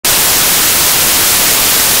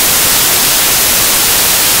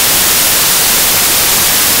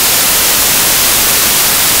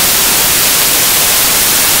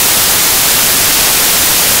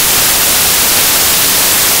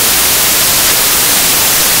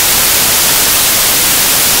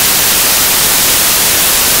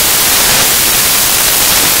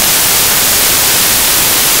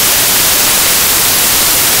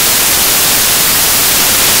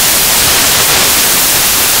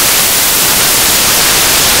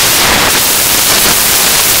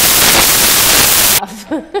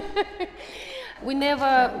We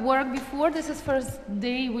never worked before. This is first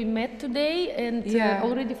day we met today, and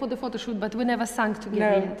already for the photo shoot, but we never sang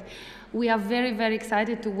together yet. We are very, very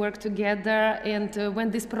excited to work together, and when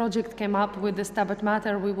this project came up with the Stabat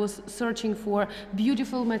Mater, we was searching for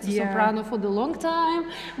beautiful mezzo-soprano for the long time.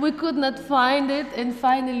 We could not find it, and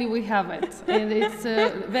finally we have it. And it's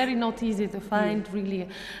very not easy to find really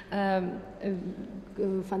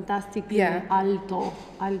fantastic alto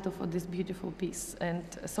for this beautiful piece, and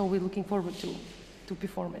so we're looking forward to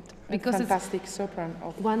perform it because fantastic soprano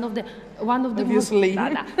of one of the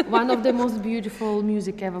most beautiful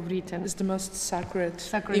music ever written. It's the most sacred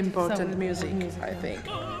important music, I think,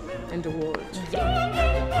 in the world.